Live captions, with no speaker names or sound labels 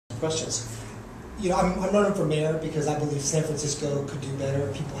questions. I'm running for mayor because I believe San Francisco could do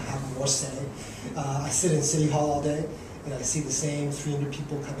better. People have more say. I sit in City Hall all day, and I see the same 300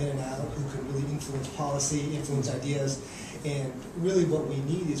 people come in and out who can really influence policy, influence ideas. And really what we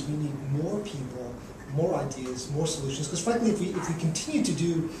need is we need more people, more ideas, more solutions. Because frankly, if we continue to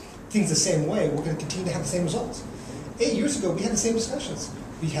do things the same way, we're going to continue to have the same results. 8 years ago, we had the same discussions.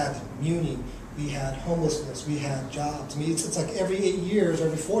 We had muni, we had homelessness, we had jobs. I mean, it's like every 8 years,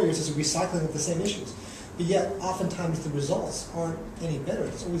 every 4 years, it's a recycling of the same issues. But yet, oftentimes, the results aren't any better.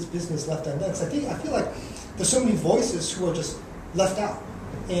 There's always business left undone. So I feel like there's so many voices who are just left out.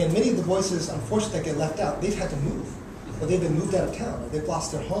 And many of the voices, unfortunately, that get left out, they've had to move. Or they've been moved out of town, or they've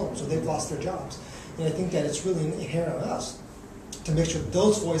lost their homes, or they've lost their jobs. And I think that it's really inherent on us to make sure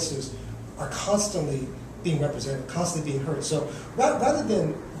those voices are constantly being represented, constantly being heard. So rather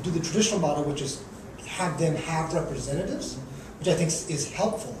than do the traditional model, which is have them have representatives, which I think is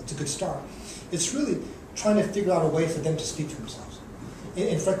helpful, it's a good start, it's really trying to figure out a way for them to speak for themselves.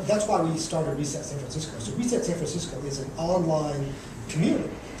 In fact, that's why we started Reset San Francisco. So Reset San Francisco is an online community.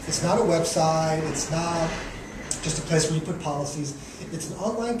 It's not a website, it's not just a place where you put policies. It's an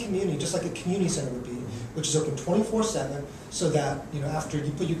online community, just like a community center would be, which is open 24/7, so that after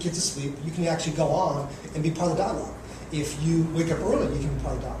you put your kids to sleep, you can actually go on and be part of the dialogue. If you wake up early, you can be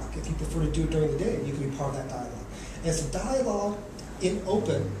part of the dialogue. If you prefer to do it during the day, you can be part of that dialogue. And it's a dialogue in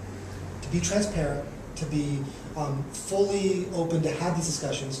open, to be transparent, to be fully open to have these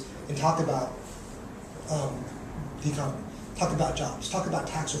discussions and talk about the economy, talk about jobs, talk about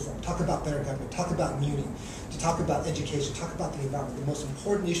tax reform, talk about better government, talk about muni, to talk about education, talk about the environment, the most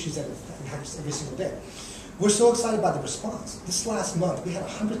important issues that impact us every single day. We're so excited by the response. This last month, we had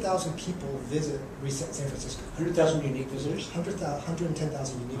 100,000 people visit Reset San Francisco. 100,000 unique visitors?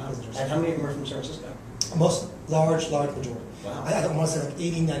 110,000 unique visitors. And how many of them are from San Francisco? Most, large majority. Wow. I don't want to say like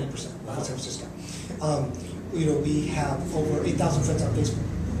 80, 90% from San Francisco. We have over 8,000 friends on Facebook.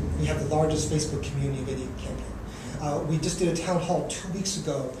 We have the largest Facebook community of any campaign. We just did a town hall 2 weeks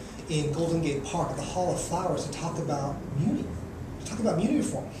ago in Golden Gate Park at the Hall of Flowers to talk about muni. Talk about muni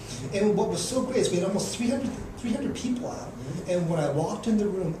reform. And what was so great is we had almost 300 people out, and when I walked in the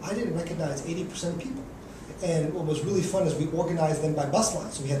room, I didn't recognize 80% of people. And what was really fun is we organized them by bus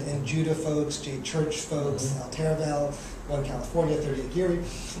lines. So we had the N. Judah folks, J. Church folks, Alteravel, one California, 38 Geary,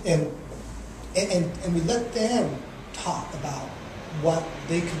 and we let them talk about what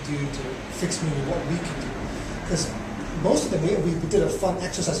they could do to fix muni, what we could do. Because most of them, we did a fun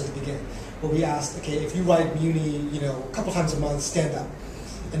exercise at the beginning where we asked, okay, if you write muni, a couple times a month, stand up.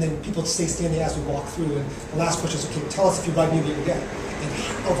 And then people stay standing as we walk through, and the last question is, okay, tell us if you write muni every day.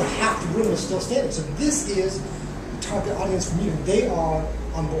 And over half the room is still standing. So this is the target audience for muni. They are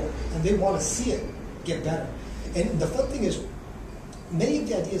on board, and they want to see it get better. And the fun thing is, many of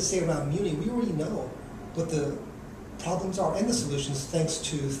the ideas say around muni, we already know what the problems are and the solutions, thanks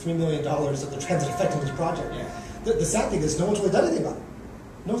to $3 million of the Transit Effectiveness Project. Yeah. The sad thing is no one's really done anything about it.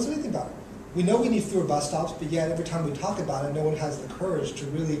 No one's done anything about it. We know we need fewer bus stops, but yet every time we talk about it, no one has the courage to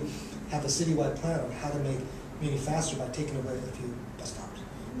really have a citywide plan on how to make muni faster by taking away a few bus stops.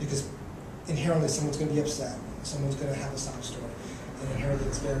 Because inherently someone's going to be upset, someone's going to have a sob story, and inherently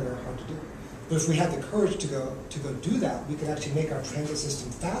it's very, very hard to do. But if we had the courage to go do that, we could actually make our transit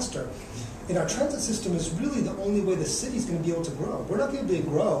system faster. And our transit system is really the only way the city's going to be able to grow. We're not going to be able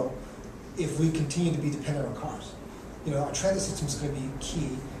to grow if we continue to be dependent on cars. Our transit system is going to be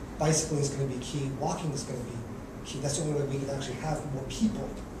key. Bicycling is going to be key. Walking is going to be key. That's the only way we can actually have more people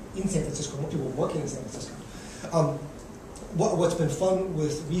in San Francisco, more people working in San Francisco. What's been fun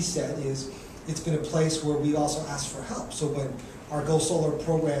with Reset is it's been a place where we also ask for help. So when our Go Solar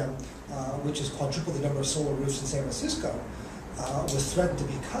program, which has quadrupled the number of solar roofs in San Francisco, was threatened to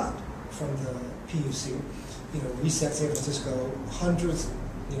be cut from the PUC, Reset San Francisco, hundreds,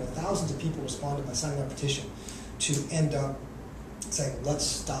 thousands of people responded by signing a petition to end up saying, let's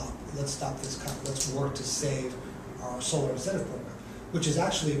stop this cut, let's work to save our solar incentive program, which is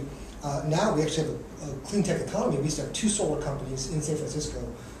actually, now we actually have a clean tech economy. We used to have 2 solar companies in San Francisco.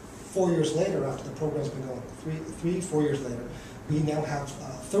 4 years later, after the program's been going, 4 years later, we now have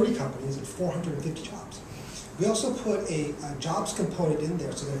 30 companies and 450 jobs. We also put a jobs component in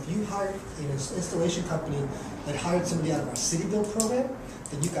there so that if you hire an installation company that hired somebody out of our City Build program,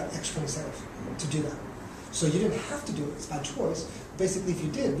 then you got extra incentive to do that. So you didn't have to do it, it's by choice. Basically, if you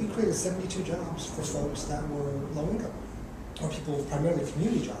did, we created 72 jobs for folks that were low income, or people primarily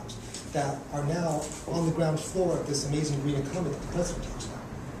community jobs, that are now on the ground floor of this amazing green economy that the president talks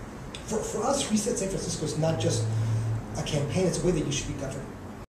about. For us, Reset San Francisco is not just a campaign, it's a way that you should be governed.